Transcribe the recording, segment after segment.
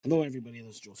Hello, everybody.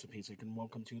 This is Joseph Pasek, and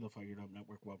welcome to the Fired Up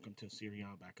Network. Welcome to Serie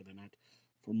A Back of the Net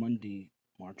for Monday,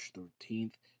 March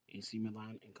 13th. AC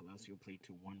Milan and Calcio played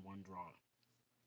to 1-1 draw.